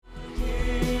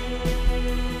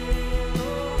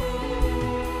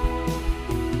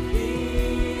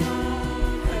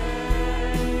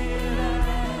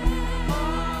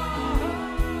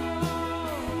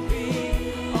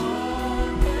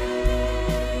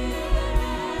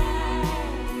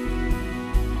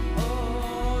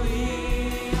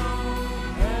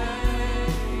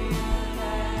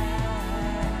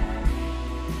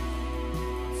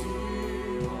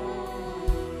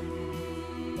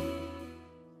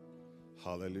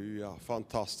Halleluja,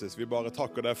 fantastisk. Vi bare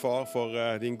takker deg, far, for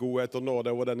din godhet og nåde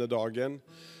over denne dagen.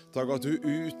 Takk at du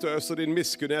utøser din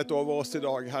miskunnhet over oss i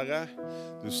dag, Herre.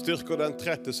 Du styrker den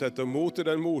trette, setter mot i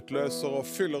den motløser og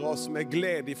fyller oss med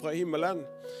glede fra himmelen.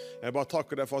 Jeg bare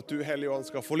takker deg for at du, Hellige Ånd,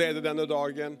 skal forlede denne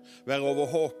dagen. Være over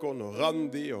Håkon og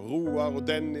Randi og Roar og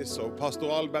Dennis og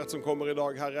pastor Albert som kommer i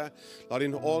dag, Herre. La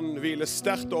din ånd hvile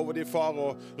sterkt over de, far,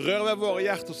 og rør ved våre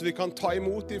hjerter så vi kan ta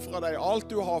imot ifra deg alt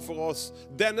du har for oss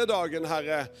denne dagen,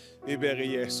 Herre. Vi ber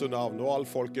i Jesu navn, og all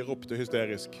folket ropte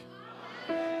hysterisk.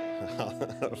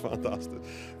 Fantastisk.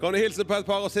 Kan du hilse på et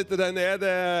par og sitte der ned?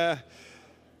 Det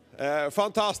er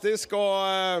fantastisk,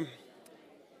 og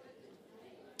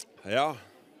ja.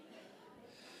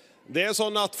 Det er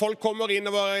sånn at folk kommer inn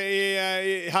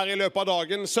her i løpet av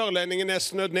dagen. Sørlendingen er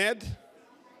snødd ned.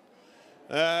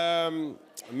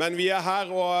 Men vi er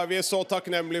her, og vi er så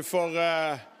takknemlige for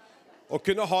å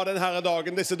kunne ha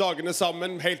disse dagene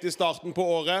sammen helt i starten på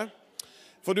året.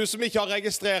 For du som ikke har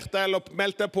registrert deg eller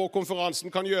meldt deg på konferansen,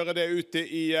 kan gjøre det ute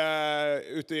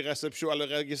i resepsjon,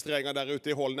 eller registreringen der ute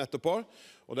i hallen etterpå.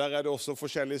 Og der er det også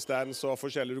forskjellige stands og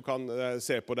forskjellige du kan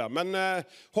se på der. Men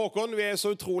Håkon, vi er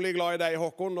så utrolig glad i deg,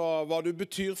 Håkon, og hva du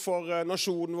betyr for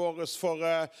nasjonen vår, for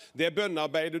det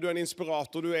bønnearbeidet. Du er en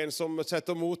inspirator, du er en som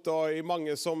setter mot, og i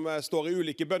mange som står i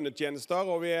ulike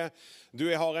bønnetjenester. Og du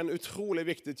har en utrolig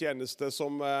viktig tjeneste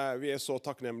som vi er så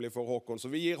takknemlige for, Håkon. Så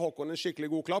vi gir Håkon en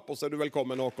skikkelig god klapp, og så er du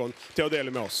velkommen, Håkon, til å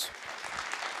dele med oss.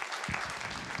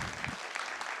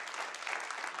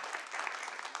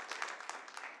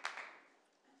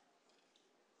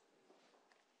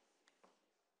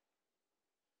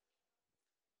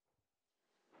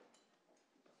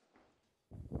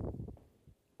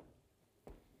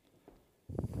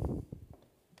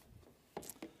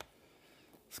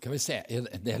 Skal vi se,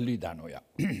 det er lyd der nå, ja.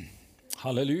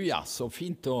 Halleluja, så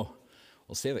fint å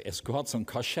se. Jeg skulle hatt sånn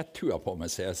kasjettua på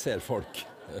meg, så jeg ser folk.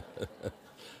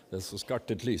 Det er så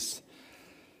skarpt et lys.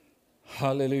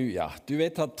 Halleluja. Du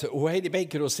vet at Heidi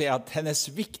Baker sier at hennes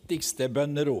viktigste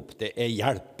bønnerop, det er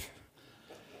hjelp.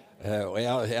 Og jeg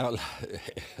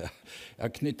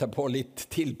har knyttet på litt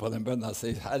til på den bønnen.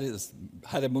 Jeg sier,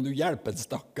 herre, må du hjelpe en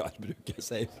stakkar, bruker jeg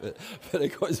si, for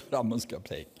jeg går frem og skal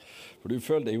preke. For du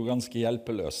føler deg jo ganske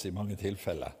hjelpeløs i mange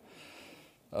tilfeller.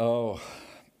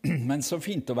 Men så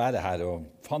fint å være her, og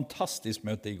fantastisk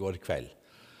møte i går kveld.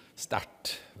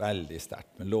 Sterkt, veldig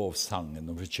sterkt, med lovsangen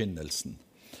og forkynnelsen.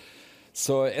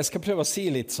 Så jeg skal prøve å si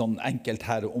litt sånn enkelt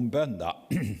her om bønn da.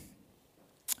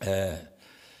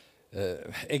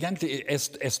 Egentlig,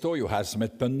 jeg står jo her som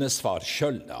et bønnesvar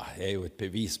selv da. Jeg er jo et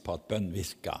bevis på at bønn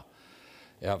virker.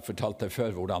 Jeg har fortalt deg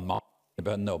før hvordan mamma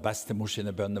bønne og bestemors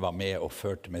sine bønner var med og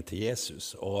førte meg til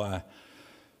Jesus. Og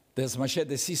det som har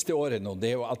skjedd det siste året nå, det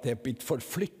er jo at jeg er blitt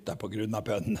forflyttet på grunn av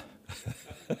bønn.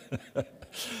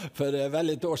 For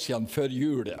vel et år siden, før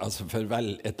jul, altså for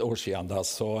vel et år siden da,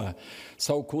 så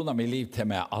sa kona mi Liv til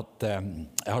meg at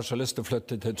jeg har så lyst til å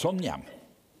flytte til Trondheim.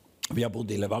 Vi har bodd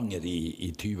i Levanger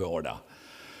i 20 år da.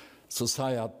 Så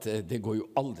sa jeg at det går jo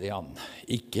aldri an.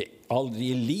 Aldri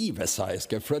i livet, sa jeg,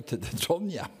 skal jeg flytte til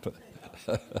Trondheim.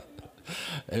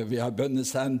 Vi har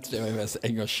bønnesentre, og jeg er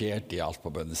engasjert i alt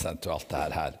på bønnesentre og alt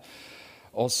det her.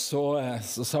 Og så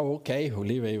sa hun ok,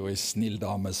 Liv er jo en snill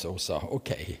dame, så hun sa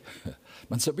ok.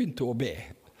 Men så begynte hun å be.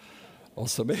 Og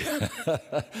så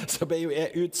ble jo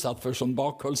jeg utsatt for sånn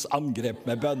bakholdsangrep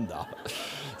med bønner.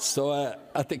 Så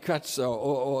etter hvert så,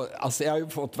 altså jeg har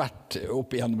jo fått vært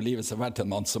opp igjennom livet, så har vært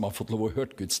en mann som har fått lov å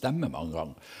høre Guds stemme mange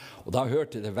ganger. Og da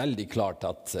hørte jeg det veldig klart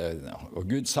at, og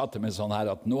Gud sa til meg sånn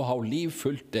her, at nå har Liv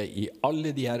fulgt det i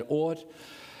alle de her år,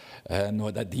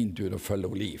 nå er det din tur å følge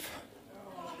Liv.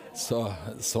 Så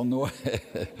nå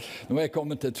er jeg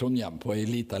kommet til Trondheim på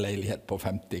en liten leilighet på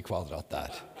 50 kvadrat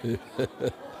der.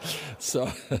 Så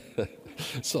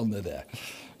sånn er det.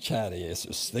 Kjære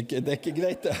Jesus, det er ikke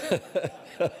greit det.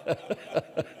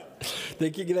 Det er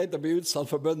ikke greit å bli utsatt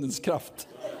for bønnens kraft.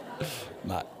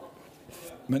 Nei.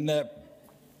 Men det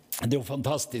er jo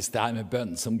fantastisk det her med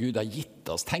bønn som Gud har gitt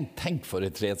oss. Tenk for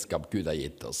et redskap Gud har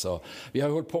gitt oss. Og vi har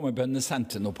holdt på med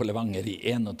bønnesentret nå på Levanger i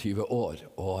 21 år.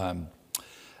 Og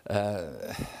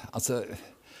altså,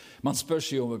 man spør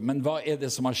seg jo, men hva er det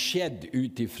som har skjedd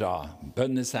utifra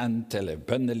bønnesent eller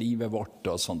bønnelivet vårt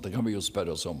og sånt? Det kan vi jo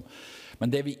spørre oss om. Men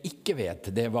det vi ikke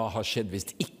vet, det er hva har skjedd hvis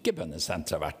ikke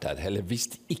bønnesentret har vært der, eller hvis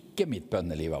ikke mitt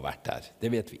bønneliv har vært der. Det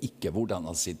vet vi ikke, hvordan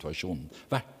har situasjonen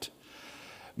vært.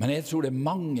 Men jeg tror det er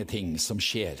mange ting som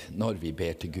skjer når vi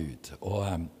ber til Gud. Og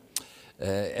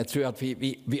jeg tror at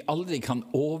vi aldri kan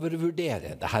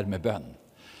overvurdere det her med bønn.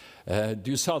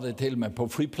 Du sa det til meg på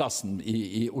flyplassen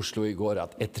i Oslo i går,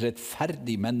 at et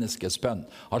rettferdig menneskes bønn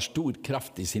har stor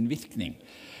kraft i sin virkning.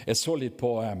 Jeg så litt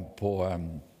på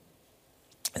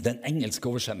den engelske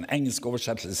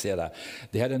oversettelsen sier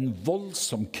det er en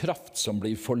voldsom kraft som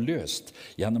blir forløst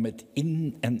gjennom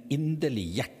en inderlig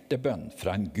hjertebønn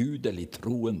fra en gudelig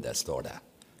troende, står det.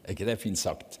 Er ikke det fint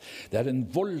sagt? Det er en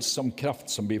voldsom kraft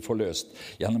som blir forløst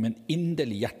gjennom en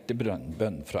inderlig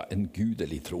hjertebønn fra en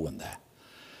gudelig troende.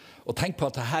 Og tenk på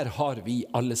at her har vi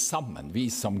alle sammen, vi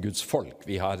som Guds folk,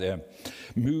 vi har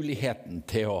muligheten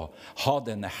til å ha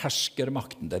denne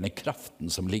herskermakten, denne kraften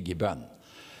som ligger i bønn.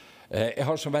 Jeg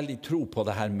har så veldig tro på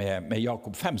det her med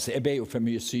Jakob 5, så jeg ber jo for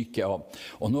mye syke, og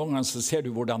noen ganger så ser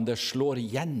du hvordan det slår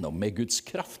igjennom med Guds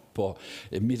kraft på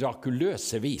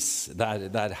mirakuløse vis,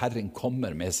 der Herren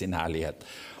kommer med sin herlighet.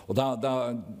 Og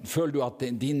da føler du at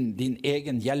din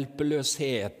egen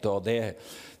hjelpeløshet og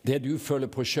det du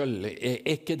føler på selv er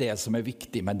ikke det som er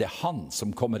viktig, men det er han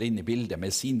som kommer inn i bildet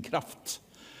med sin kraft.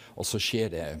 Og så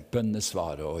skjer det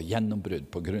bønnesvar og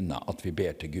gjennombrudd på grunn av at vi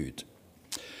ber til Gud.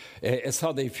 Jeg sa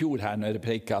det i fjor her når jeg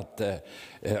preket at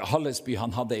Hallesby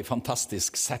han hadde en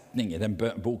fantastisk setning i den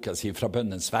boka si fra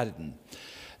bønnens verden,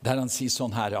 der han sier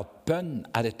sånn her at bønn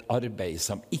er et arbeid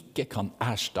som ikke kan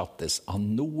erstattes av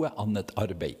noe annet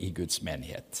arbeid i Guds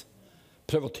menighet.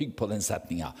 Prøv å tygge på den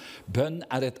setningen. Bønn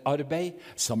er et arbeid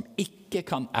som ikke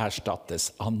kan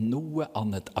erstattes av noe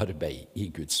annet arbeid i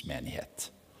Guds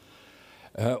menighet.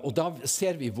 Og da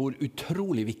ser vi hvor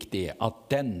utrolig viktig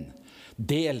at den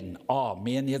delen av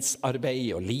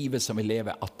menighetsarbeidet og livet som vi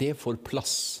lever, at det får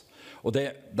plass. Og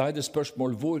da er det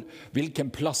spørsmål,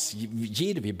 hvilken plass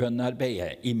gir vi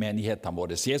bønnearbeidet i menighetene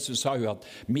våre? Jesus sa jo at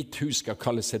mitt hus skal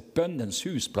kalles et bønnens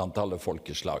hus blant alle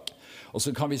folkeslag. Og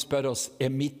så kan vi spørre oss, er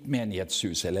mitt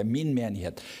menighetshus, eller min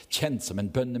menighet, kjent som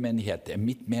en bønnemenighet? Er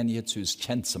mitt menighetshus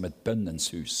kjent som et bønnens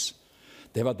hus?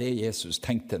 Det var det Jesus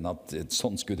tenkte at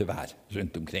sånn skulle det være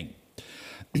rundt omkring.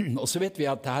 Og så vet vi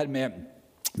at det her med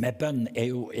bønn er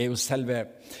jo selve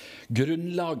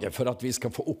grunnlaget for at vi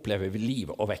skal få oppleve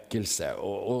liv og vekkelse.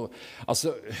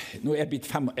 Altså, nå er jeg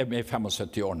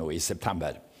 75 år nå i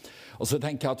september, og så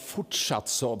tenker jeg at fortsatt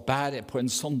så bærer jeg på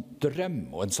en sånn drøm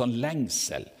og en sånn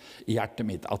lengsel i hjertet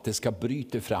mitt at det skal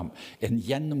bryte frem en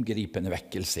gjennomgripende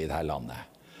vekkelse i dette landet.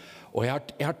 Og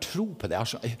jeg har tro på det.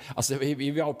 Altså,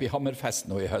 vi var oppe i Hammerfest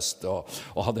nå i høst og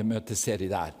hadde møteserie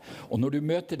der. Og når du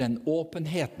møter den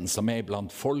åpenheten som er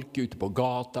blant folk ute på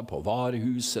gata, på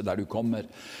varehuset der du kommer,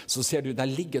 så ser du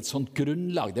der ligger et sånt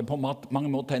grunnlag. Det er på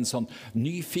mange måter en sånn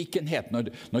nyfikenhet.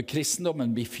 Når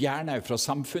kristendommen blir fjernet fra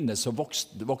samfunnet, så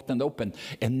våkner det opp en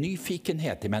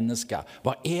nyfikenhet i mennesker.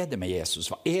 Hva er det med Jesus?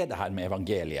 Hva er det her med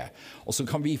evangeliet? Og så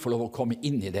kan vi få lov å komme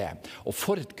inn i det. Og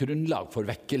for et grunnlag for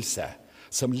vekkelse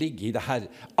som ligger i det her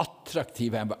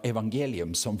attraktive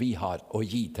evangelium som vi har å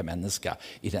gi til mennesker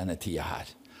i denne tida her.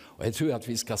 Og jeg tror at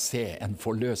vi skal se en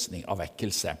forløsning av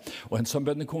vekkelse. Og en sånn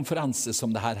bønnekonferanse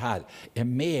som det her er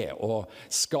med å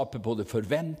skape både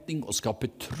forventning og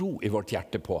skape tro i vårt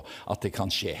hjerte på at det kan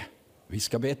skje. Vi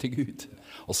skal be til Gud,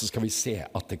 og så skal vi se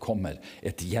at det kommer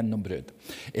et gjennombrudd.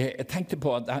 Jeg tenkte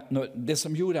på at det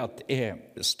som gjorde at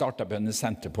jeg startet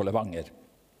bønnesenteret på Levanger,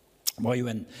 var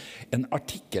jo en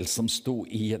artikkel som sto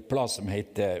i et blad som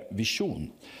heter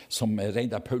Visjon, som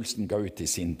Reidar Paulsen ga ut i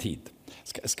sin tid.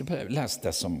 Jeg skal bare lese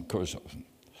det som, jeg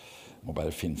må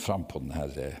bare finne frem på den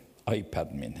her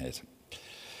iPaden min her.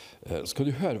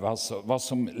 Skal du høre hva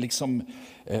som liksom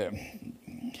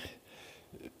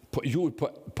gjorde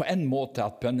på en måte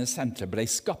at bønnesenteret ble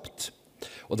skapt.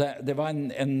 Og det var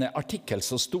en artikkel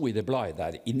som sto i det bladet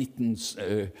der. I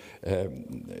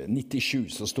 1997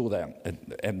 så sto det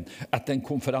etter en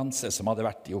konferanse som hadde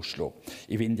vært i Oslo,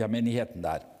 i Vindja-menigheten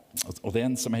der. Og det er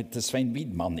en som heter Svein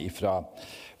Widmann fra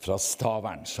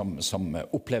Stavern som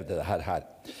opplevde det her.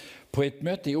 På et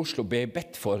møte i Oslo ble jeg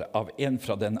bedt for av en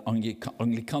fra den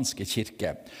anglikanske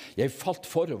kirke. Jeg falt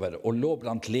forover og lå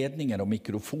blant ledninger og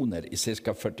mikrofoner i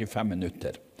ca. 45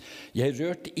 minutter. Jeg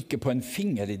rørte ikke på en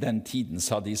finger i den tiden,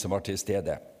 sa de som var til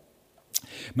stede.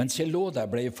 Mens jeg lå der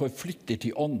ble jeg forflyttet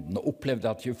i ånden og opplevde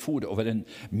at jeg for over en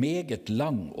meget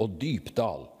lang og dyp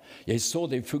dal. Jeg så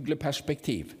det i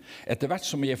fugleperspektiv. Etter hvert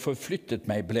som jeg forflyttet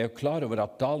meg, ble jeg klar over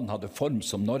at dalen hadde form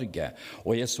som Norge,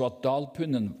 og jeg så at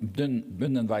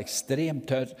dalbunnen var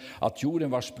ekstremt tørr, at jorden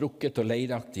var sprukket og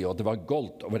leiraktig, og det var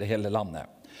goldt over hele landet.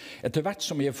 Etter hvert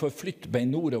som jeg forflyttet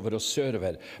meg nordover og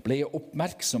sørover, ble jeg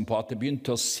oppmerksom på at det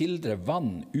begynte å sildre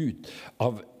vann ut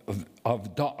av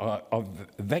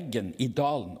veggen i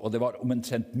dalen, og det var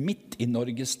omtrent midt i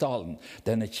Norgesdalen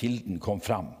denne kilden kom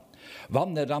fram.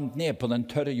 Vannet rant ned på den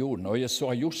tørre jorden, og jeg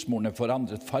så jordsmorene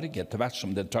forandret farge etter hvert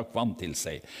som det trakk vann til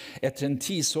seg. Etter en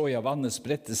tid så jeg vannet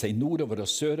spredte seg nordover og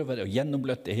sørover og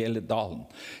gjennombløtte hele dalen.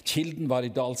 Kilden var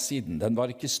i dalsiden, den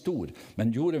var ikke stor,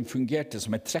 men jorden fungerte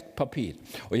som et trekkpapir,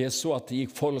 og jeg så at det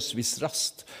gikk forholdsvis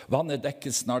raskt. Vannet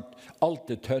dekket snart alt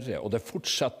det tørre, og det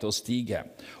fortsatte å stige.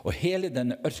 Og hele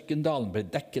denne ørkendalen ble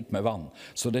dekket med vann,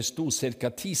 så det sto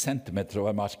ca. 10 centimeter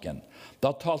over marken.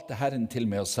 Da talte Herren til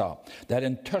meg og sa, det er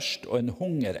en tørst og en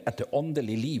hunger etter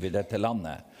åndelig liv i dette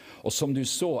landet. Og som du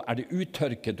så det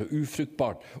uttørket og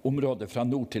ufruktbart område fra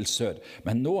nord til sør.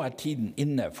 Men nå tiden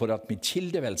inne for at mitt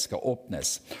kildevel skal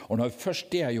åpnes. Og når først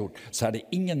det gjort, så det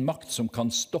ingen makt som kan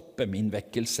stoppe min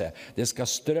vekkelse. Det skal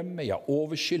strømme, ja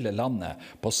overskylle landet.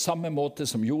 På samme måte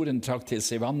som jorden trakk til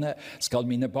seg vannet, skal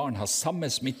mine barn ha samme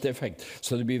smitteeffekt,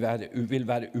 så det vil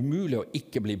være umulig å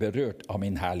ikke bli berørt av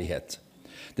min herlighet.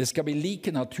 Det skal bli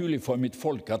like naturlig for mitt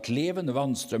folk at levende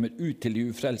vann strømmer ut til de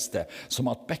ufrelste, som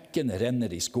at bekkene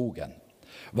renner i skogen.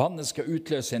 Vannet skal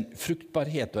utløse en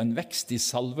fruktbarhet og en vekst i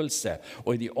salvelse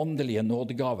og i de åndelige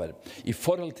nådegaver. I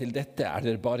forhold til dette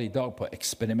dere bare i dag på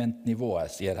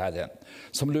eksperimentnivået, sier Herren.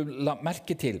 Som du la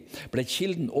merke til, ble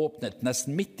kilden åpnet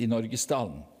nesten midt i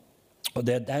Norgesdalen. Og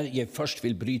det der jeg først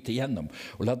vil bryte igjennom,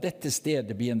 og la dette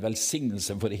stedet bli en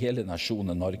velsignelse for hele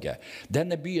nasjonen Norge.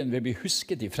 Denne byen vil bli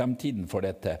husket i fremtiden for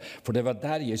dette, for det var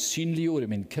der jeg synliggjorde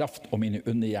min kraft og mine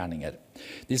undergjerninger.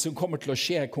 Det som kommer til å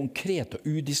skje konkret og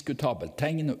udiskutabelt,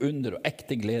 tegn og under og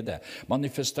ekte glede.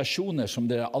 Manifestasjoner som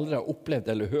dere aldri har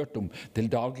opplevd eller hørt om til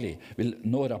daglig, vil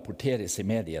nå rapporteres i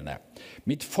mediene.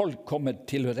 Mitt folk kommer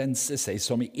til å rense seg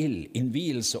som i ild.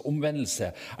 Innvielse og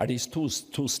omvendelse de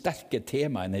to sterke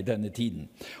temaene i denne tiden.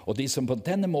 Og de som på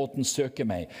denne måten søker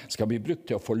meg, skal bli brukt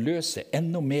til å forløse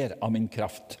enda mer av min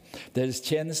kraft. Deres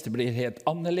tjeneste blir helt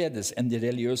annerledes enn de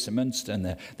religiøse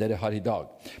mønstrene dere har i dag.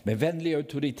 Med vennlig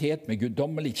autoritet, med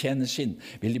guddommelig tjeneskinn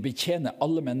vil de betjene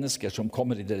alle mennesker som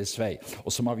kommer i deres vei,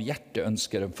 og som av hjerte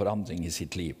ønsker en forandring i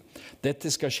sitt liv. Dette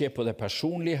skal skje på det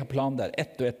personlige plan, der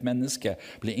ett og ett menneske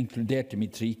blir inkludert i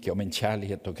mitt rike og min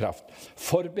kjærlighet og kraft.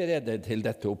 Forbered deg til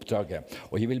dette oppdraget,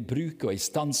 og jeg vil bruke og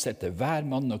istandsette hver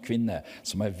mann og kvinne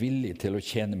som villig til å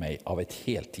tjene meg av et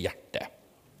helt hjerte.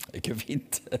 Ikke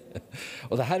fint?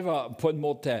 Og det her var på en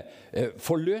måte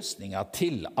forløsningen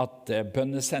til at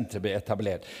bønnesenteret ble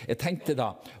etablert. Jeg tenkte da,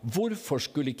 hvorfor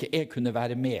skulle ikke jeg kunne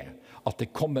være med at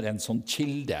det kommer en sånn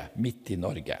kilde midt i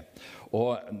Norge?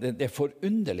 Og det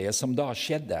forunderlige som da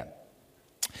skjedde,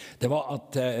 det var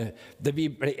at vi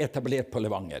ble etablert på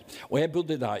Levanger. Og jeg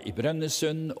bodde da i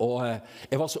Brønnøysund, og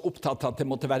jeg var så opptatt av at det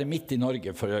måtte være midt i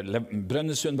Norge, for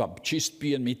Brønnøysund var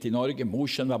kystbyen midt i Norge,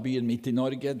 Mosjøen var byen midt i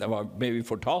Norge, det ble vi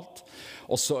fortalt.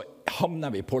 Og så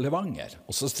havnet vi på Levanger,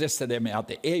 og så stresset det med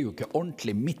at det jo ikke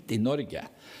ordentlig midt i Norge.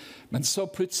 Men så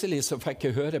plutselig så fikk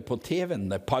jeg høre på TV-en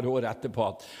et par år etterpå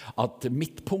at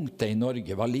midtpunktet i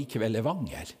Norge var likevel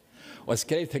Levanger. Og jeg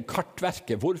skrev til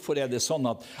Kartverket, hvorfor det sånn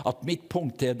at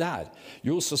midtpunktet der?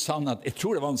 Jo, så sa han at, jeg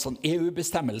tror det var en sånn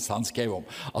EU-bestemmelse han skrev om,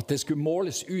 at det skulle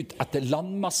måles ut etter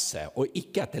landmasse og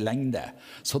ikke etter lengde.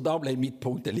 Så da ble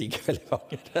midtpunktet likevel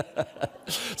Levanger.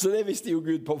 Så det visste jo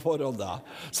Gud på forhånd da.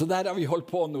 Så der har vi holdt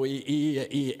på nå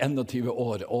i 21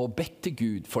 år og bedt til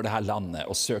Gud for det her landet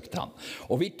og søkt han.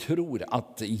 Og vi tror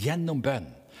at gjennom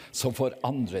bønn så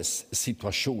forandres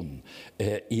situasjonen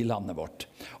i landet vårt.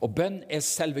 Og bønn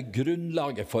selve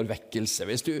grunnlaget for vekkelse.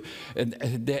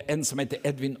 Det en som heter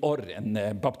Edwin Orr, en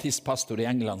baptistpastor i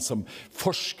England, som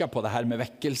forsker på det her med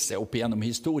vekkelse opp gjennom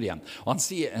historien. Og han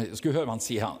sier, skulle høre hva han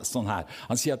sier sånn her,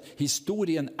 han sier at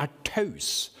historien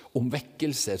taus om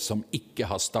vekkelser som ikke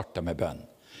har startet med bønn.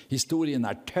 Historien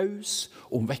taus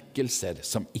om vekkelser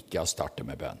som ikke har startet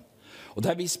med bønn. Og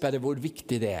det viser bare hvor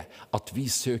viktig det at vi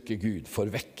søker Gud for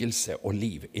vekkelse og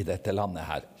liv i dette landet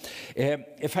her.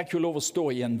 Jeg fikk jo lov å stå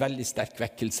i en veldig sterk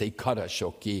vekkelse i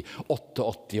Karasjok i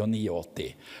 88 og 89,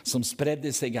 som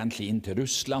spredde seg egentlig inn til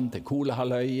Russland, til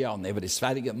Kolahalvøya og nedover i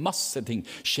Sverige. Masse ting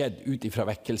skjedde ut fra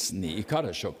vekkelsen i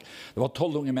Karasjok. Det var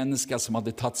 12 unge mennesker som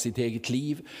hadde tatt sitt eget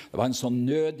liv. Det var en sånn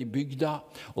nød i bygda,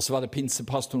 og så var det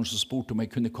pinsepastoren som spurte om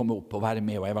jeg kunne komme opp og være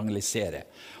med og evangelisere.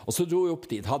 Og så dro jeg opp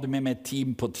dit, hadde med meg et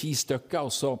team på 10 stykker,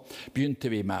 og så begynte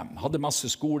vi hadde masse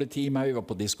skoletimer, vi var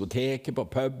på diskoteket, på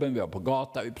puben, vi var på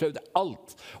gata, vi prøvde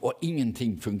alt, og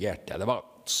ingenting fungerte. Det var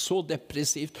så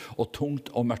depressivt og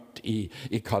tungt og mørkt i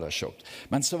Karasjok.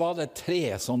 Men så var det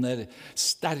 3 sånne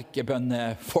sterke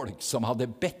bønnefolk som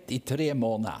hadde bedt i 3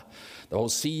 måneder. Det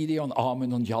var Sirion,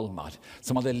 Amund og Hjalmar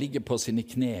som hadde ligget på sine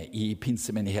kne i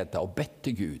pinsemenigheten og bedt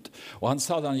til Gud. Og han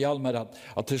sa til Hjalmar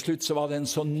at til slutt så var det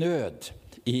en sånn nød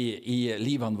i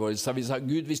livene våre. Så vi sa,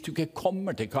 Gud, hvis du ikke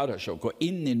kommer til Karasjok og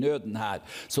inn i nøden her,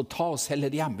 så ta oss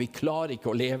heller hjem. Vi klarer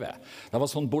ikke å leve. Det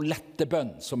var sånn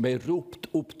bollettebønn som ble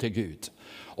ropt opp til Gud.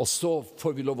 Og så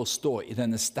får vi lov å stå i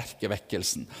denne sterke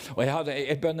vekkelsen. Og jeg hadde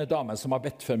en bønnedame som har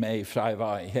bedt for meg fra jeg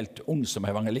var helt ung som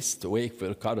evangelist. Hun gikk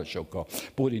for Karasjok og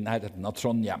bor i nærheten av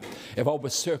Trondheim. Jeg var og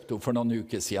besøkte henne for noen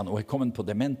uker siden. Hun er kommet på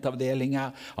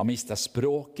dementavdelingen, har mistet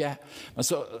språket. Men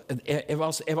så, jeg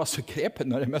var så krepen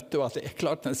når jeg møtte henne at jeg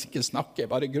klarte nesten ikke snakke.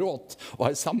 Jeg bare gråt og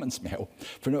var sammen med henne.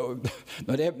 For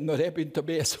når jeg begynte å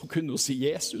be, så kunne hun si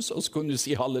Jesus, og så kunne hun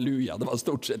si halleluja. Det var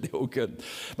stort sett det hun kunne.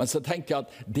 Men så tenker jeg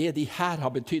at det de her har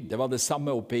betydd, det var det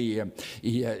samme oppe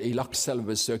i Lakselv,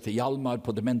 besøkte Hjalmar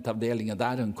på dementavdelingen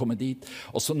der, hun kom dit.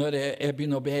 Og så når jeg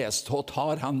begynner å be, så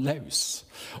tar han løs.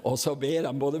 Og så ber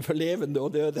han både for levende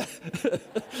og døde.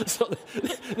 Så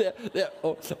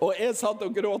og jeg satt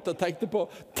og gråt og tenkte på,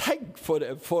 tenk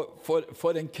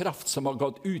for en kraft som har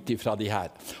gått ut ifra de her.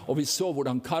 Og vi så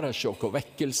hvordan Karasjok og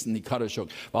vekkelsen i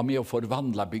Karasjok var med å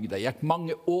forvandle bygda. Det gikk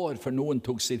mange år før noen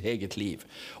tok sitt eget liv.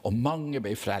 Og mange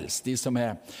ble frelst. De som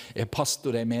er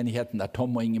pastorer i menigheten der,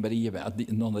 Tom og Inge Berive,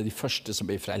 noen av de første som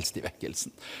ble frelst i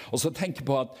vekkelsen. Og så tenk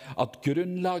på at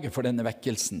grunnlaget for denne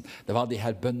vekkelsen, det var de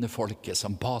her bønnefolket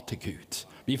som ba til Gud.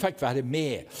 Vi fikk være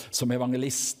med som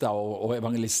evangelister og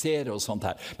evangelisere og sånt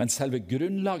her. Men selve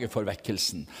grunnlaget for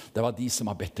vekkelsen, det var de som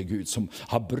har bedt til Gud, som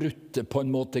har brutt på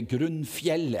en måte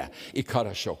grunnfjellet i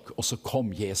Karasjok. Og så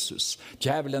kom Jesus.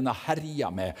 Djevelen har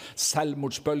herjet med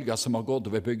selvmordsbølger som har gått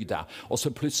over bygda. Og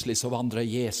så plutselig så vandrer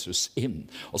Jesus inn.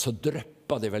 Og så drøpper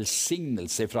det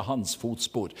velsignelse fra hans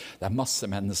fotspor, der masse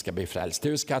mennesker blir frelst.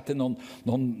 Jeg husker etter noen,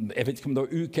 jeg vet ikke om det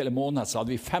var uke eller måned, så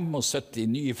hadde vi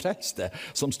 75 nye frelste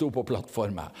som sto på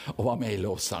plattformen og var med i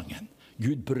lovsangen.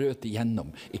 Gud brøt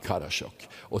igjennom i Karasjok,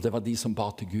 og det var de som ba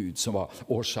til Gud som var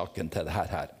årsaken til det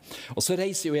her. Og så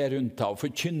reiser jo jeg rundt da og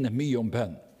forkynner mye om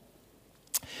bønn.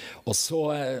 Og så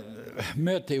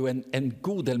møter jeg jo en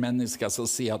god del mennesker som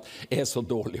sier at jeg er så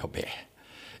dårlig å be.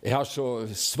 Jeg har så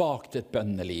svagt et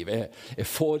bønneliv. Jeg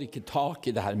får ikke tak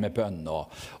i det her med bønn.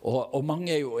 Og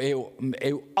mange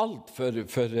er jo alt for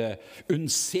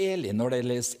unnselig når det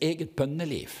leser eget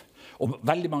bønneliv. Og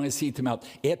veldig mange sier til meg at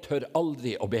jeg tør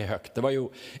aldri å be høyt. Det var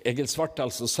jo Egil Svartdal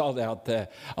som sa det at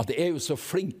jeg er jo så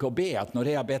flink å be at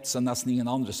når jeg har bedt, så nesten ingen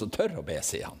andre som tør å be,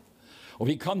 sier han. Og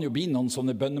vi kan jo bli noen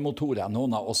sånne bønnemotorer,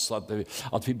 noen av oss,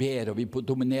 at vi ber og vi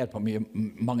dominerer på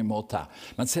mange måter.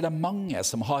 Men så er det mange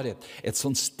som har et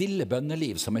sånn stille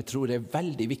bønneliv som jeg tror er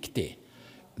veldig viktig.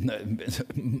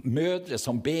 Mødre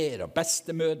som ber, og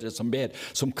bestemødre som ber,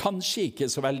 som kanskje ikke er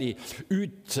så veldig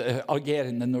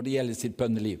utagerende når det gjelder sitt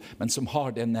bønneliv, men som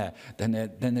har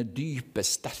denne dype,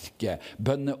 sterke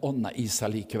bønneånda i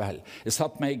seg likevel. Jeg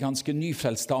satt med en ganske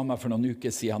nyfrelst dame for noen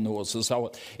uker siden nå, og så sa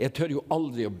hun, jeg tør jo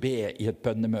aldri å be i et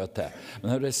bønnemøte,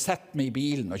 men når jeg setter meg i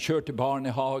bilen og kjører til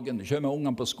barnehagen, og kjører med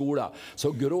ungene på skolen,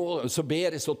 så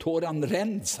ber jeg så tårene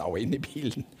renner, sa hun inn i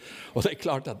bilen. Og det er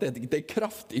klart at det er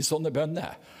kraft i sånne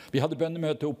bønner. Vi hadde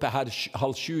bønnemøte oppe her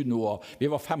 6:30 nå, og vi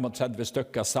var 35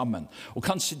 stykker sammen. Og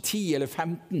kanskje 10 eller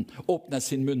 15 åpnet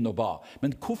sin munn og ba.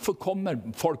 Men hvorfor kommer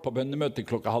folk på bønnemøte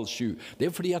 6:30? Det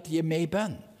er fordi at de er med i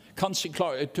bønn. Kanskje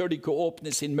tør de ikke å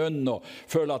åpne sin munn og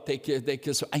føler at det er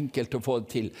ikke så enkelt å få det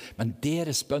til. Men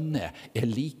deres bønne er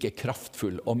like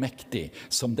kraftfull og mektig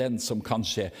som den som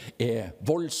kanskje er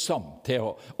voldsom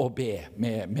til å be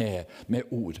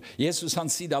med ord. Jesus han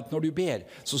sier at når du ber,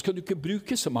 så skal du ikke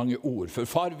bruke så mange ord, for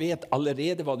far vet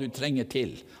allerede hva du trenger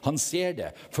til. Han ser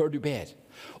det før du ber.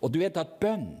 Og du vet at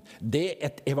bønn, det er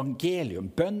et evangelium.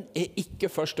 Bønn er ikke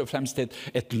først og fremst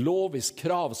et lovisk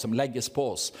krav som legges på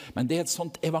oss, men det er et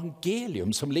sånt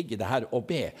evangelium som ligger det her å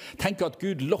be. Tenk at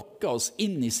Gud lokker oss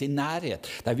inn i sin nærhet,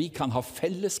 der vi kan ha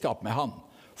fellesskap med han.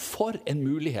 For en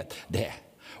mulighet det er.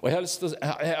 Og jeg har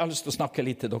lyst til å snakke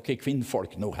litt til dere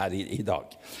kvinnfolk nå her i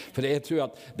dag. For jeg tror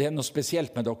at det er noe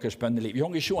spesielt med deres bønneliv.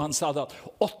 Jonge Sjo han sa det at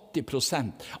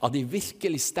 80% av de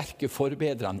virkelig sterke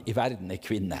forbedrerne i verden er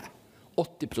kvinner.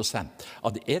 80%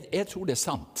 av det. Jeg tror det er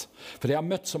sant. For jeg har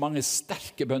møtt så mange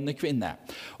sterke bønnekvinner.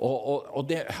 Og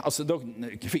det, altså,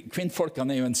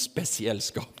 kvinnfolkene er jo en spesiell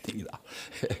skapning da.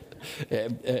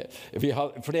 Vi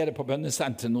har flere på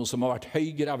bønnesenteret nå som har vært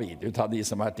høygravid ut av de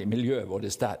som har vært i miljøet vårt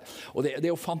der. Og det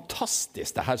er jo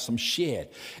fantastisk det her som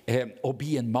skjer, å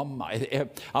bli en mamma.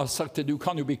 Jeg har sagt at du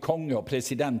kan jo bli konge og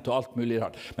president og alt mulig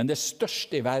rart, men det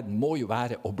største i verden må jo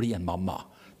være å bli en mamma.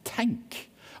 Tenk!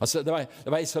 Altså, det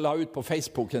var jeg som la ut på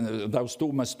Facebook da hun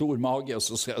stod med stor mage og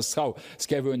så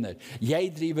skrev under: jeg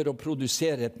driver og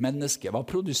produserer et menneske. Hva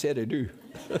produserer du?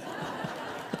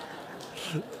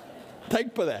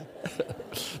 Tenk på det.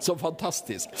 Så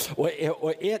fantastisk. Og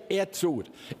jeg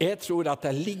tror at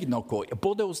det ligger noe,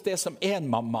 både hos det som en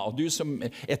mamma, og du som,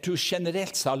 jeg tror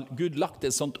generelt så har Gud lagt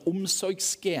et sånt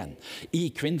omsorgsgen i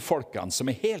kvinnfolkene,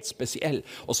 som helt spesiell,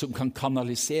 og som kan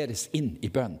kanaliseres inn i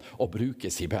bønn, og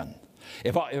brukes i bønn.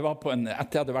 Jeg var etter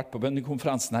jeg hadde vært på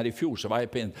Bønnekonferansen her i fjor, så var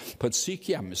jeg på et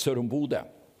sykehjem sør om Bodø.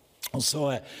 Og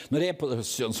så, når jeg er på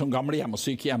som gamlehjem og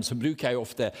sykehjem, så bruker jeg jo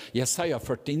ofte Jesaja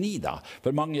 49 da.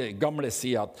 For mange gamle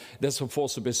sier at det er så få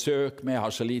som besøker meg, jeg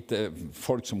har så lite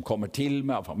folk som kommer til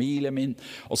meg, av familien min.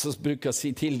 Og så bruker jeg å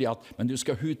si til dem at, men du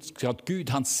skal huske at Gud,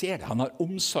 han ser det, han har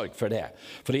omsorg for det.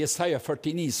 For i Jesaja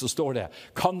 49 så står det,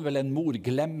 kan vel en mor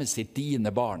glemme sitt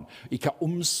diende barn, ikke ha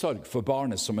omsorg for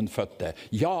barnet som en fødte.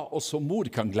 Ja, og som mor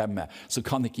kan glemme, så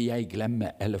kan ikke jeg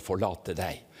glemme eller forlate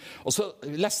deg. Og så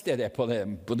leste jeg det på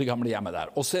det gamle hjemmet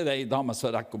der, og så er det en dame som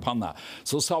rekker opp handa.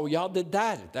 Så sa hun, ja, det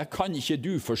kan ikke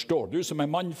du forstå. Du som er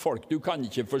mannfolk, du kan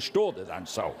ikke forstå det der,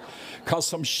 sa hun. Hva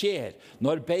som skjer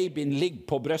når babyen ligger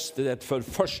på brøstet ditt for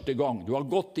første gang. Du har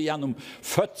gått igjennom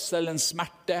fødselens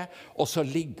smerte, og så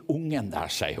ligger ungen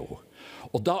der, sier hun.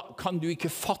 Og da kan du ikke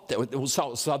fatte, og hun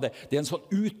sa det, det er en sånn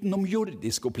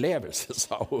utenomjordisk opplevelse,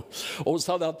 sa hun. Og hun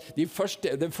sa det at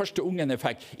den første ungen jeg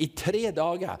fikk, i 3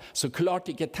 dager, så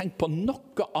klarte jeg ikke å tenke på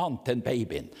noe annet enn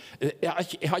babyen. Jeg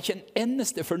har ikke en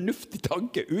eneste fornuftig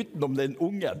tanke utenom den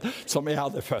ungen som jeg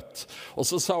hadde født. Og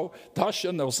så sa hun, da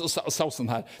skjønner hun, og så sa hun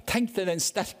sånn her, tenk deg den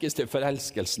sterkeste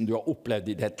forelskelsen du har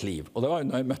opplevd i ditt liv. Og det var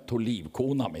jo når jeg møtte Liv,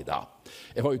 kona mi da.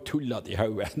 Jeg var jo tullet i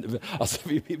hodet. Altså,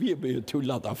 vi ble jo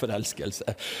tullet av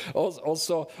forelskelse. Og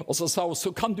så sa hun,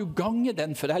 så kan du gange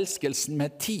den forelskelsen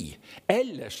med 10.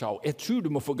 Eller, sa hun, jeg tror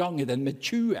du må få gange den med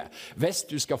 20, hvis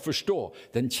du skal forstå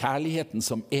den kjærligheten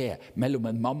som er mellom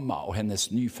en mamma og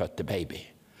hennes nyfødte baby.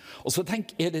 Og så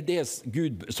tenk, er det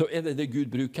det Gud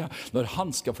bruker når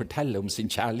han skal fortelle om sin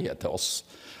kjærlighet til oss.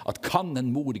 At kan en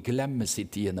mor glemme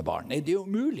sitt diende barn? Nei, det er jo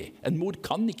umulig. En mor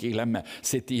kan ikke glemme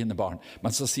sitt diende barn.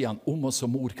 Men så sier han, om også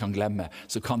mor kan glemme,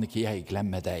 så kan ikke jeg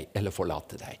glemme deg eller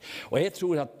forlate deg. Og jeg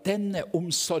tror at denne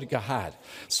omsorgen her,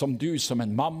 som du som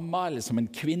en mamma eller som en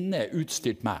kvinne er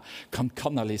utstyrt med, kan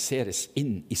kanaliseres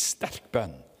inn i sterk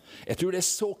bønn. Jeg tror det er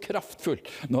så kraftfullt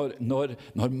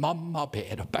når mamma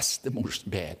ber og bestemor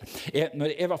ber.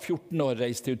 Når jeg var 14 år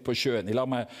reiste ut på sjøen, jeg la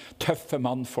meg tøffe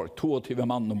mannfolk, 22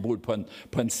 mann ombord på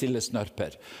en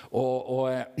sildesnørper.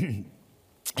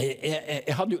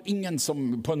 Jeg hadde jo ingen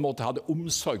som på en måte hadde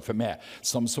omsorg for meg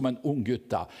som en ung gutt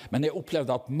da. Men jeg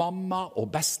opplevde at mamma og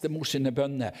bestemor sine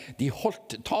bønner, de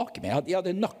holdt tak i meg. De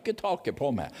hadde nakketaket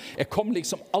på meg. Jeg kom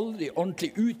liksom aldri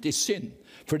ordentlig ut i synd.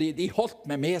 Fordi de holdt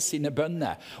meg med sine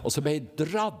bønner, og så ble jeg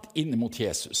dratt inn mot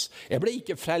Jesus. Jeg ble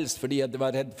ikke frelst fordi jeg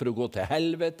var redd for å gå til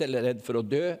helvete eller redd for å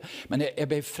dø, men jeg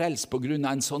ble frelst på grunn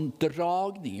av en sånn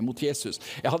dragning mot Jesus.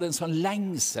 Jeg hadde en sånn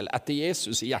lengsel etter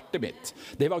Jesus i hjertet mitt.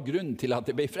 Det var grunnen til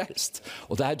at jeg ble frelst.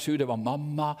 Og der tror jeg det var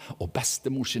mamma og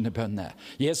bestemor sine bønner.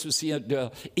 Jesus sier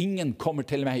at ingen kommer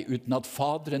til meg uten at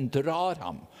Faderen drar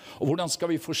ham. Og hvordan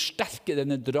skal vi forsterke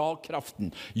denne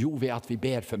dragkraften? Jo, ved at vi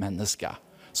ber for mennesker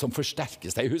som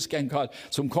forsterkes. Jeg husker en kar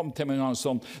som kom til meg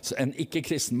en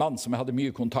ikke-kristen mann som jeg hadde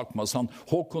mye kontakt med, og sa han,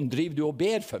 Håkon, driver du og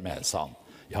ber for meg, sa han.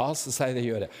 Ja, så sier jeg det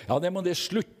gjør jeg. Ja, det må det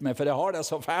slutte med, for jeg har det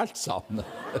så fælt, sa han.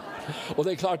 Og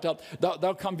det er klart at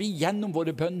da kan vi gjennom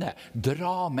våre bønner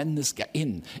dra mennesker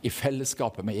inn i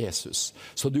fellesskapet med Jesus.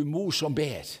 Så du mor som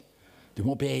ber, du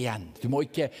må be igjen. Du må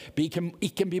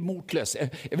ikke bli motløs.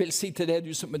 Jeg vil si til deg,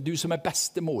 du som er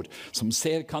bestemor, som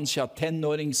ser kanskje at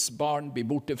tenåringsbarn blir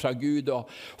borte fra Gud,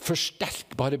 og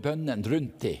forsterk bare bønnen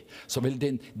rundt dem, så vil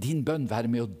din bønn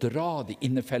være med å dra dem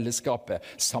inn i fellesskapet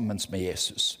sammen med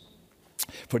Jesus.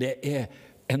 For det er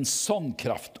en sånn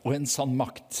kraft og en sånn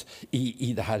makt i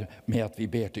det her med at vi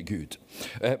ber til Gud.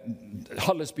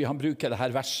 Hallesby, han bruker det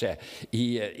her verset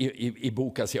i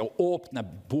boka si, og åpner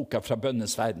boka fra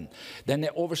bønnens verden. Den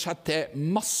er oversatt til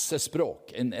masse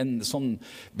språk, en sånn,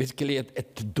 virkelig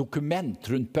et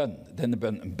dokument rundt bønn, denne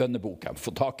bønneboka.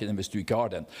 Få tak i den hvis du ikke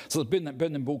har den. Så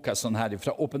bønneboka sånn her,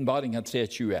 fra åpenbaringen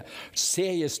 3:20. Se,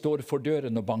 jeg står for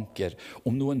døren og banker.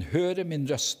 Om noen hører min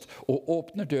røst og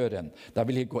åpner døren, da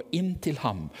vil jeg gå inn til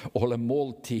ham og holde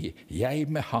måltid, jeg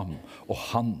med ham og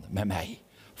han med meg.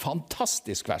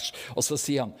 Fantastisk vers. Og så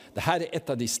sier han, dette er et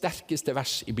av de sterkeste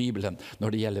vers i Bibelen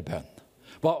når det gjelder bønn.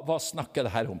 Hva snakker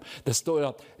det her om? Her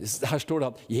står det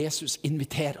at Jesus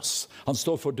inviterer oss. Han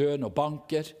står for døren og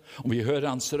banker, og vi hører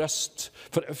hans røst.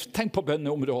 Tenk på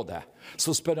bønneområdet.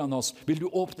 Så spør han oss, vil du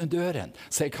åpne døren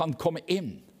så jeg kan komme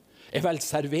inn? Jeg vil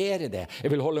servere det,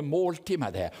 jeg vil holde måltid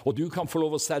med det, og du kan få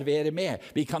lov å servere med.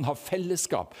 Vi kan ha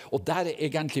fellesskap, og der er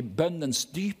egentlig bønnens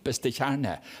dypeste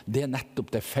kjerne. Det er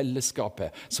nettopp det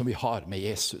fellesskapet som vi har med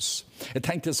Jesus. Jeg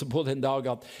tenkte så på den dag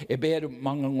at jeg ber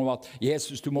mange ganger om at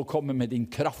Jesus, du må komme med din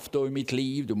kraft over mitt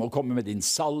liv, du må komme med din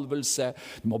salvelse,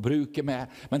 du må bruke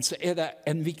meg. Men så er det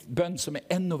en bønn som er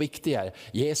enda viktigere.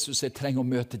 Jesus, jeg trenger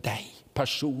å møte deg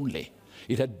personlig.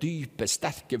 I det dype,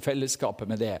 sterke fellesskapet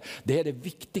med det. Det er det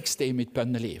viktigste i mitt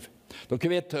bønneliv. Dere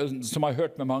vet, som jeg har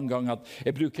hørt med mange ganger, at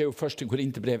jeg bruker jo 1.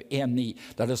 Korinterbrev 1,9,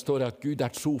 der det står at Gud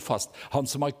er trofast. Han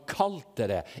som har kalt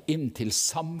dere inn til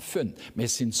samfunn med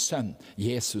sin sønn,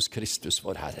 Jesus Kristus,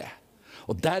 vår Herre.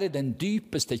 Og der er den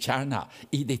dypeste kjerna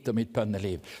i ditt og mitt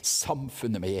bønneliv,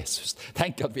 samfunnet med Jesus.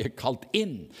 Tenk at vi er kalt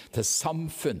inn til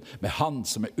samfunn med han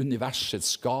som er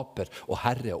universets skaper og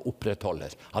Herre og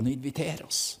opprettholder. Han inviterer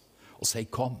oss og sier,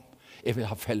 kom, jeg vil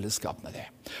ha fellesskap med det.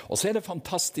 Og så er det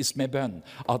fantastisk med bønn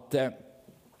at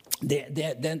det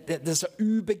er så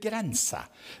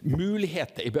ubegrenset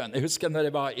muligheter i bønn. Jeg husker når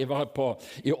jeg var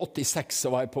i 86,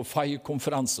 så var jeg på Fagervik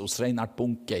hos Reinhard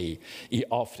Bunke i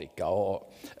Afrika, og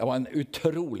det var en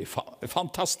utrolig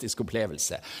fantastisk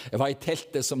opplevelse. Jeg var i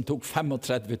teltet som tok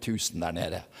 35 000 der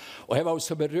nede. Og jeg var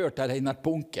også berørt av Reinhard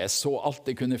Bunke. Jeg så alt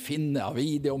jeg kunne finne av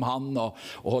video om han,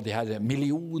 og de her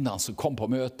millionene som kom på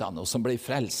møtene, og som ble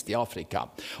frelst i Afrika.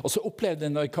 Og så opplevde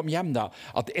jeg når jeg kom hjem da,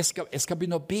 at jeg skal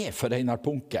begynne å be for Reinhard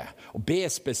Bunke, og be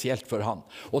spesielt for han.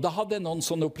 Og da hadde jeg noen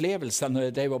sånne opplevelser når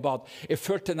jeg drev og bad. Jeg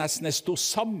følte nesten jeg stod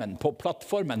sammen på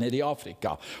plattformen nede i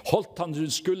Afrika, holdt han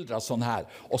rundt skuldra sånn her,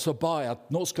 og så ba jeg at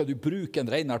nå skal du bruke en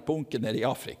Reinhard Bunke nede i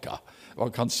Afrika. Det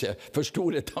var kanskje for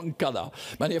store tanker da.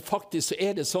 Men faktisk så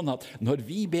er det sånn at når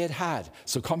vi ber her,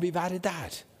 så kan vi være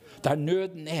der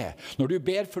nøden er. Når du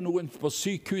ber for noen på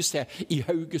sykehuset i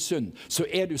Haugesund, så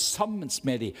er du sammen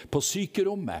med dem på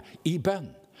sykerommet i bønn.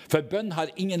 For bønn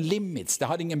har ingen limits, det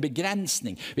har ingen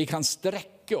begrensning. Vi kan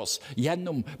strekke oss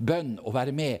gjennom bønn og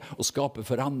være med og skape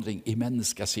forandring i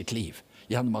mennesker sitt liv.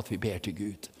 Gjennom at vi ber til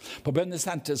Gud. På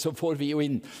bønnesenteret så får vi jo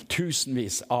inn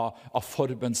tusenvis av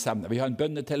forbønnsemner. Vi har en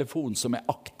bønnetelefon som er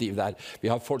aktiv der. Vi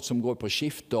har folk som går på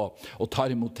skift og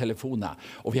tar imot telefoner.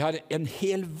 Og vi har en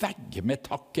hel vegg med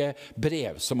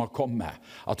takkebrev som har kommet.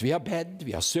 At vi har bedt,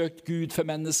 vi har søkt Gud for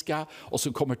mennesker, og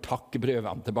så kommer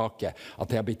takkebrevene tilbake.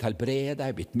 At jeg har blitt helbredet,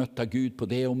 jeg har blitt møtt av Gud på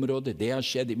det området, det har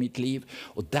skjedd i mitt liv.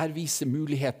 Og der viser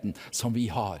muligheten som vi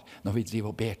har når vi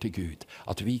driver og ber til Gud.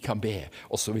 At vi kan be,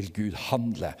 og så vil Gud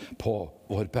handle på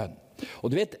vår bønn.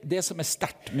 Og du vet, det som er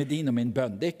sterkt med din og min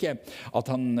bønn, det er ikke at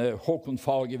Håkon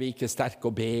Fagervik er sterk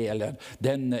å be, eller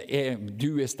du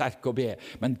er sterk å be,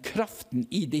 men kraften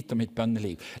i ditt og mitt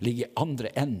bønneliv ligger i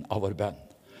andre enden av vår bønn.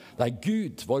 Det er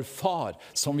Gud, vår far,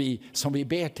 som vi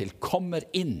ber til, kommer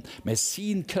inn med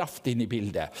sin kraft inn i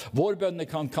bildet. Vår bønne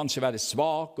kan kanskje være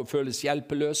svak og føles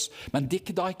hjelpeløs, men det er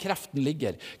ikke da kraften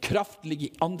ligger. Kraften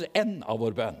ligger i andre enden av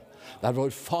vår bønn, der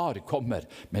vår far kommer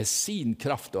med sin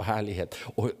kraft og herlighet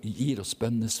og gir oss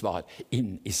bønnesvar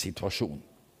inn i situasjonen.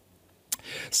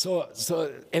 Så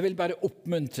jeg vil bare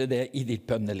oppmuntre det i ditt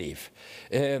bønneliv.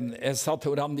 Jeg sa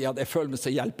til Randi at jeg føler meg så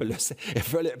hjelpeløs.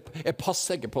 Jeg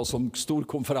passer ikke på sånn stor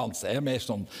konferanse. Jeg er mer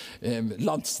sånn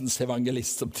landsens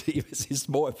evangelist som trives i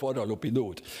små forhold oppe i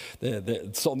nord.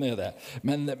 Sånn er det.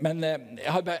 Men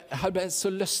jeg har bare så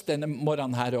lyst denne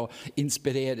morgenen her å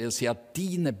inspirere og si at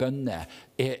dine bønner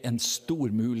er en stor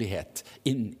mulighet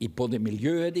inn i både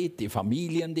miljøet ditt, i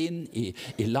familien din,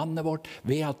 i landet vårt.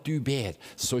 Ved at du ber,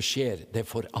 så skjer det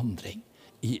forandring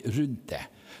rundt det.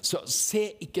 Så se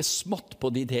ikke smått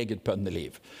på ditt eget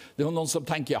bønneliv. Det er noen som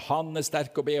tenker, han er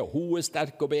sterk å be, og hun er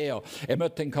sterk å be. Og jeg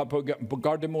møtte en kar på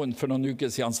Gardermoen for noen uker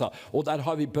siden, han sa, og der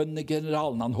har vi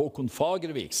bønnegeneralen, han Håkon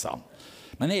Fagervik, sa han.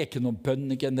 Men jeg er ikke noen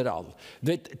bønnegeneral.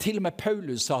 Til og med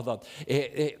Paulus sa at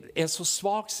jeg er så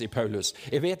svak, sier Paulus.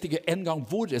 Jeg vet ikke engang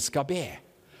hvor jeg skal be.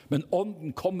 Men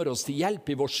ånden kommer oss til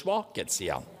hjelp i vår svakhet,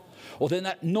 sier han. Og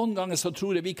noen ganger så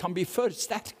tror jeg vi kan bli for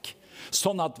sterk.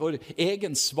 Sånn at vår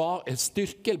egen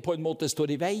styrke på en måte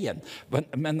står i veien.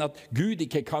 Men at Gud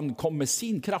ikke kan komme med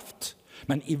sin kraft.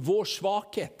 Men i vår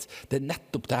svakhet, det er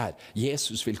nettopp der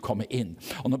Jesus vil komme inn.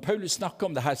 Og når Paulus snakker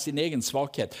om det her, sin egen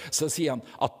svakhet, så sier han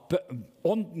at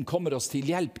ånden kommer oss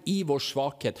til hjelp i vår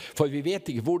svakhet. For vi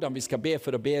vet ikke hvordan vi skal be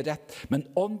for å be rett. Men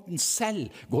ånden selv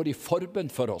går i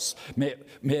forbønn for oss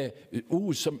med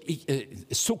ord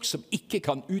sukk som ikke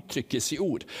kan uttrykkes i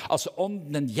ord. Altså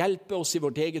ånden hjelper oss i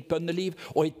vårt eget bønneliv,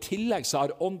 og i tillegg så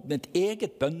har ånden et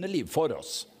eget bønneliv for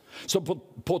oss. Så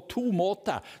på to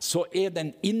måter så er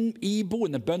den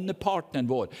iboende bønnepartneren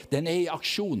vår, den er i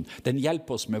aksjon, den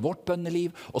hjelper oss med vårt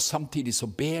bønneliv, og samtidig så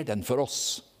ber den for oss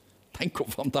Tenk hvor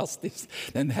fantastisk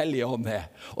den hellige ånd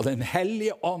Og den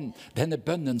hellige ånd, den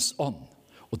bønnens ånd.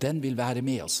 Og den vil være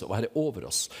med oss og være over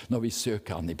oss når vi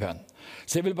søker han i bønn.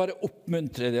 Så jeg vil bare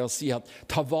oppmuntre deg og si at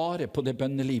ta vare på det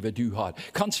bønnelivet du har.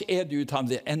 Kanskje du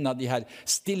en av de her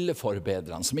stille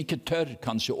forbedrerne som ikke tør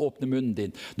kanskje åpne munnen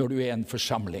din når du en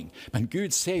forsamling. Men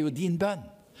Gud ser jo din bønn.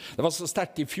 Det var så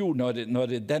sterkt i fjor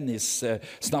når Dennis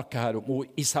snakket her om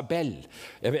Isabel.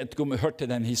 Jeg vet ikke om du hørte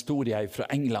den historien fra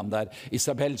England der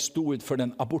Isabel stod ut for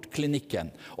den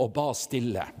abortklinikken og ba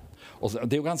stille. Og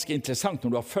det jo ganske interessant når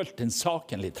du har følt den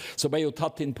saken litt. Så ble hun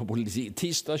tatt inn på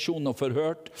politistasjonen og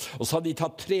forhørt. Og så hadde de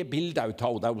tatt 3 bilder ut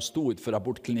av henne da hun stod ut for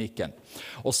abortklinikken.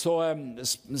 Og så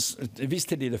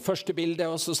viste de det første bildet,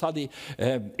 og så sa de,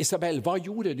 Isabel, hva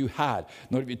gjorde du her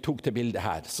når vi tok det bildet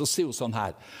her? Så sier hun sånn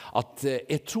her, at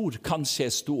jeg tror kanskje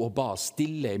jeg sto og ba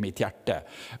stille i mitt hjerte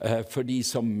for de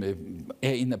som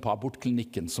inne på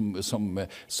abortklinikken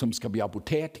som skal bli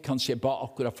abortert. Kanskje jeg ba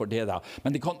akkurat for det da.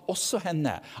 Men det kan også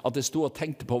hende at jeg stod og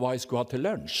tenkte på hva jeg skulle ha til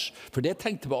lunsj. For det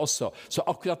tenkte jeg også. Så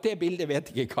akkurat det bildet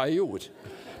vet jeg ikke hva jeg gjorde.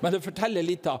 Men det forteller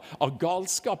litt av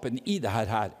galskapen i det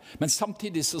her. Men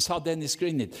samtidig så sa Dennis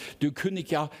Greenit, du kunne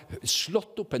ikke ha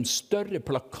slått opp en større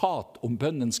plakat om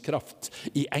bønnens kraft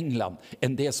i England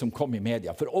enn det som kom i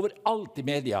media. For overalt i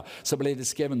media så ble det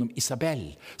skrevet om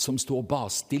Isabel som stod og ba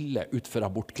stille utfor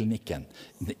abortklinikken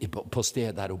på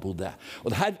stedet der hun bodde. Og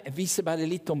det her viser bare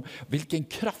litt om hvilken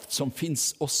kraft som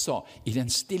finnes også i den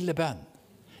stille bønn.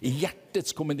 I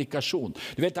hjertets kommunikasjon.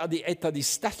 Du vet, et av de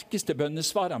sterkeste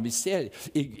bønnesvarene vi ser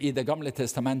i det gamle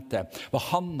testamentet var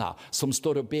Hanna som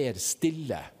står og ber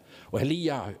stille. Og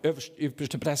Elia,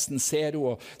 øverste presten, ser henne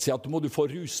og sier at må du få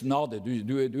rusen av det.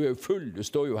 Du jo full, du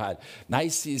står jo her. Nei,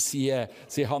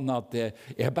 sier han at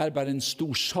jeg bærer bare en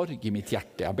stor sorg i mitt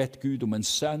hjerte. Jeg har bedt Gud om en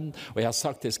sønn, og jeg har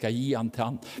sagt jeg skal gi han til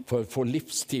han for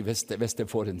livstid hvis jeg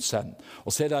får en sønn.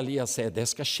 Og så Elia sier, det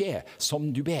skal skje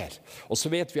som du ber. Og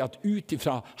så vet vi at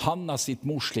utifra Hanna sitt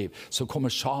morsliv så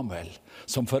kommer Samuel,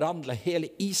 som forandrer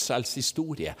hele Israels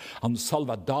historie. Han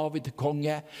salva David til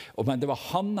konge, men det var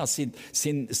Hanna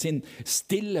sin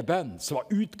stille bønn som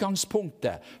var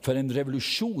utgangspunktet for en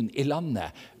revolusjon i landet,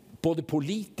 både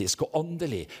politisk og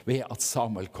åndelig, ved at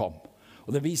Samuel kom.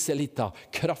 Og det viser litt av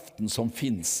kraften som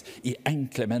finnes i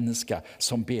enkle mennesker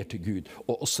som ber til Gud,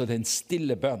 og også den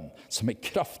stille bønn som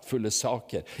kraftfulle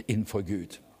saker innenfor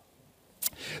Gud.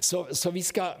 Så vi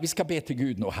skal be til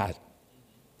Gud nå her.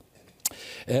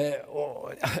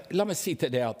 La meg si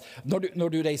til deg at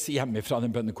når du reiser hjem fra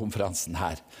den bønnekonferansen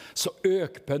her, så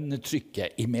øk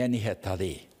bønnetrykket i menigheten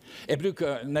din. Jeg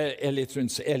bruker, når jeg er litt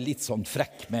rundt, så er jeg litt sånn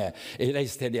frekk med, jeg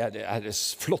reiser til de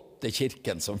flotte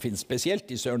kirken som finnes, spesielt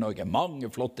i Sør-Norge, mange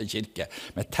flotte kirker,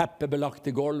 med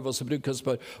teppebelagte gulv, og så bruker jeg å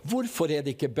spørre, hvorfor er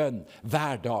det ikke bønn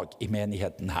hver dag i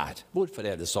menigheten her? Hvorfor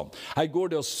er det sånn? Her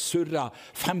går det å surre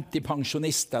 50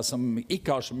 pensjonister som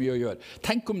ikke har så mye å gjøre.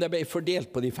 Tenk om det ble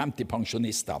fordelt på de 50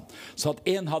 pensjonistene, så at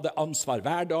en hadde ansvar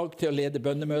hver dag til å lede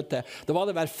bønnemøte. Da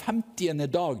var det hver 50.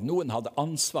 dag noen hadde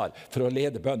ansvar for å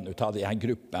lede bønn ut av denne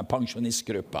gruppen,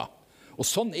 pensjonistgruppa. Og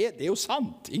sånn det jo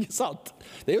sant, ikke sant?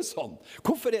 Det jo sånn.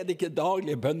 Hvorfor det ikke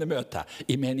daglige bønnemøter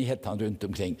i menighetene rundt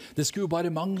omkring? Det skulle jo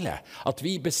bare mangle at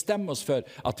vi bestemmer oss for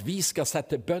at vi skal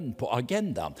sette bønn på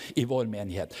agendaen i vår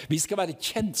menighet. Vi skal være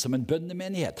kjent som en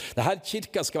bønnemenighet. Denne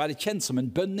kirka skal være kjent som en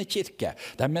bønnekirke.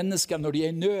 Der mennesker, når de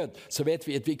er i nød, så vet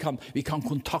vi at vi kan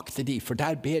kontakte de, for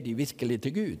der ber de virkelig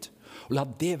til Gud. Og la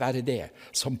det være det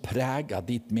som preger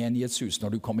ditt menighetshus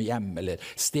når du kommer hjem eller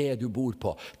sted du bor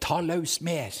på. Ta løs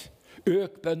mer.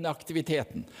 Øk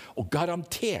bønneaktiviteten. Og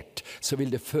garantert så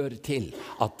vil det føre til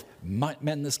at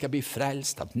mennesker blir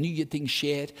frelst, at nye ting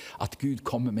skjer, at Gud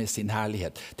kommer med sin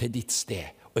herlighet til ditt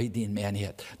sted og i din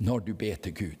menighet når du ber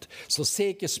til Gud. Så se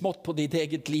ikke smått på ditt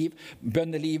eget liv,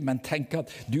 bønneliv, men tenk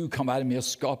at du kan være med å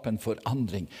skape en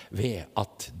forandring ved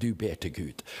at du ber til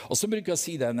Gud. Og så bruker jeg å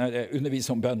si det når jeg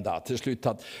underviser om bønn da, til slutt,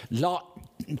 at la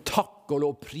takk og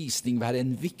lovprisning være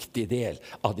en viktig del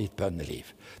av ditt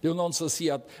bønneliv. Det jo noen som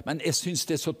sier at, men jeg synes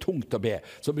det så tungt å be.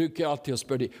 Så bruker jeg alltid å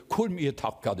spørre dem, hvor mye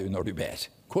takker du når du ber?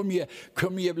 Hvor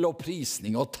mye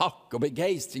lovprisning og takk og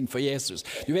begeistring for Jesus.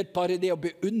 Du vet, bare det å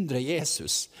beundre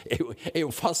Jesus er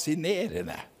jo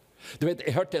fascinerende. Du vet,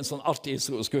 jeg hørte en sånn alltid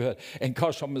skulle høre, en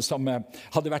kar som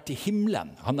hadde vært i himmelen.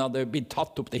 Han hadde blitt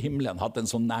tatt opp til himmelen, hatt en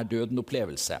sånn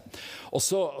nær-døden-opplevelse. Og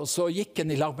så gikk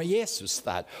han i lag med Jesus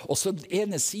der. Og så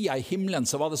ene siden i himmelen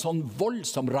så var det sånn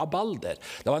voldsom rabalder.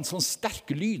 Det var en sånn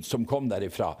sterk lyd som kom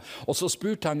derifra. Og så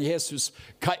spurte han Jesus,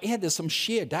 hva er det som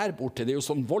skjer der borte? Det er jo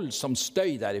sånn voldsom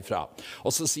støy derifra.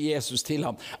 Og så sier Jesus til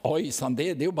ham, oi, det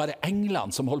er jo bare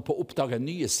englene som holder på å oppdage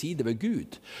nye sider ved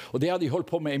Gud. Og det hadde de holdt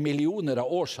på med i millioner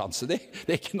av år, han, så det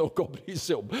er ikke noe å bry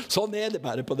seg om. Sånn er det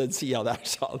bare på den siden der,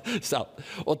 sa han.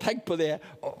 Og tenk på det,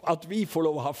 at vi får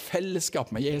lov å ha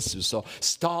fellesskap med Jesus, og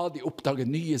stadig oppdage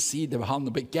nye sider ved han,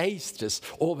 og begeistres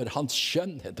over hans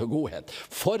skjønnhet og godhet.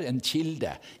 For en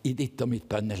kilde i ditt og mitt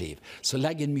bønneliv. Så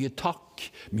legg inn mye takk,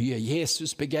 mye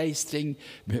Jesus-begeistring,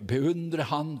 beundre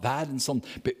han, være en sånn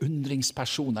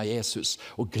beundringsperson av Jesus,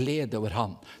 og glede over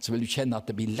han, så vil du kjenne at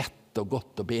det blir lett og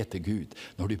godt å be til Gud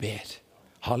når du ber.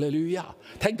 Halleluja!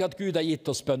 Tenk at Gud har gitt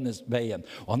oss bønnens veien,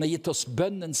 og han har gitt oss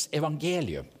bønnens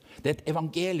evangelium. Det er et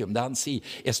evangelium der han sier,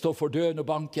 jeg står for døren og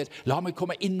banker, la meg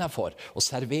komme innenfor og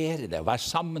servere det og være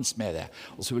sammen med det.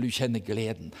 Og så vil du kjenne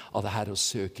gleden av det her å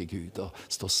søke Gud og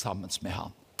stå sammen med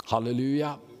han.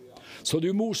 Halleluja! Så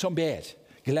du mor som ber,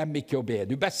 glem ikke å be.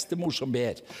 Du bestemor som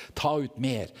ber, ta ut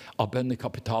mer av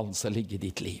bønnekapitalen som ligger i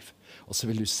ditt liv. Og så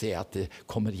vil du se at det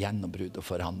kommer gjennombrudd og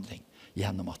forandring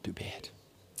gjennom at du ber.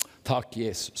 Takk,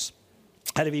 Jesus.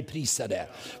 Herre, vi priser det,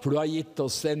 for du har gitt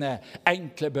oss denne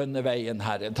enkle bønneveien,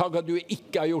 Herre. Takk at du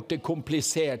ikke har gjort det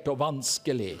komplisert og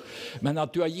vanskelig, men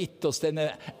at du har gitt oss denne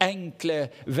enkle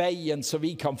veien så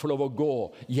vi kan få lov å gå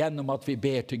gjennom at vi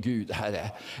ber til Gud, Herre.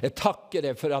 Jeg takker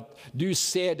deg for at du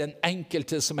ser den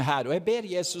enkelte som er her, og jeg ber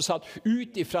Jesus at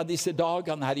ut ifra disse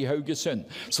dagene her i Haugesund,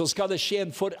 så skal det skje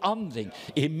en forandring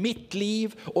i mitt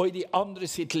liv og i de andre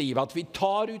sitt liv, at vi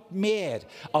tar ut mer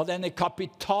av denne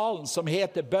kapitalen som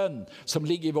heter bønn, som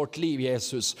ligger i vårt liv,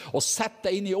 Jesus, og sett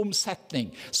deg inn i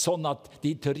omsetning, sånn at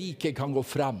ditt rike kan gå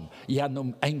frem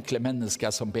gjennom enkle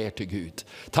mennesker som ber til Gud.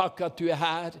 Takk at du er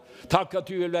her. Takk at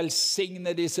du vil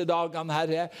velsigne disse dagene,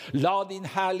 Herre. La din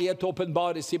herlighet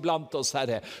åpenbares iblant oss,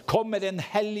 Herre. Kom med den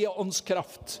hellige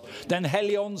åndskraft. Den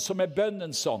hellige ånd som er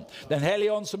bønnens ånd. Den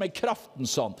hellige ånd som er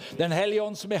kraftens ånd. Den hellige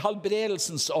ånd som er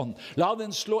halvbredelsens ånd. La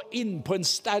den slå inn på en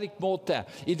sterk måte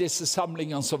i disse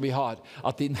samlingene som vi har.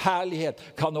 At din herlighet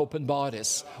kan åpenbares,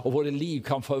 og våre liv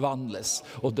kan forvandles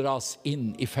og dras inn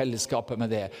i fellesskapet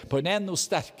med det på en enda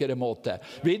sterkere måte.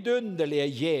 Vidunderlige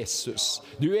Jesus,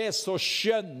 du er så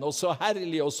skjønn og så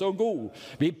herlig og så god.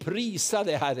 Vi priser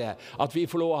det, Herre, at vi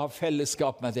får lov å ha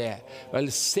fellesskap med det.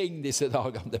 Velsign disse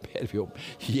dagene, det ber vi om.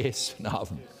 I Jesu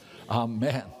navn.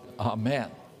 Amen.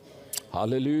 Amen.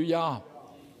 Halleluja.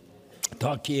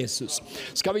 Takk, Jesus.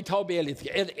 Skal vi ta og be litt?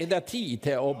 Er det tid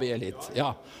til å be litt?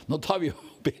 Ja, nå tar vi og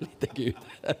be litt til Gud.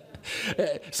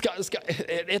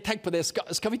 Jeg tenker på det,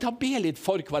 skal vi ta be litt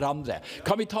for hverandre?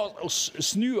 Kan vi ta og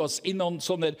snu oss i noen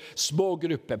sånne små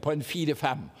grupper på en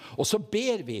 4-5, og så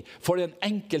ber vi for den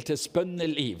enkeltes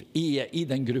bønneliv i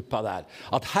den gruppa der,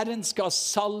 at Herren skal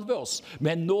salve oss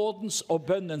med nådens og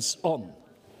bønnens ånd.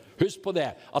 Husk på det,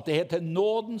 at det heter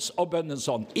nådens og bønnens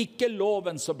ånd. Ikke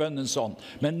lovens og bønnens ånd,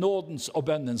 men nådens og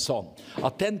bønnens ånd.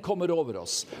 At den kommer over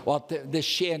oss, og at det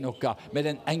skjer noe med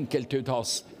den enkelte ut av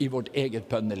oss i vårt eget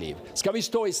bønneliv. Skal vi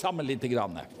stå i sammen litt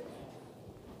grann?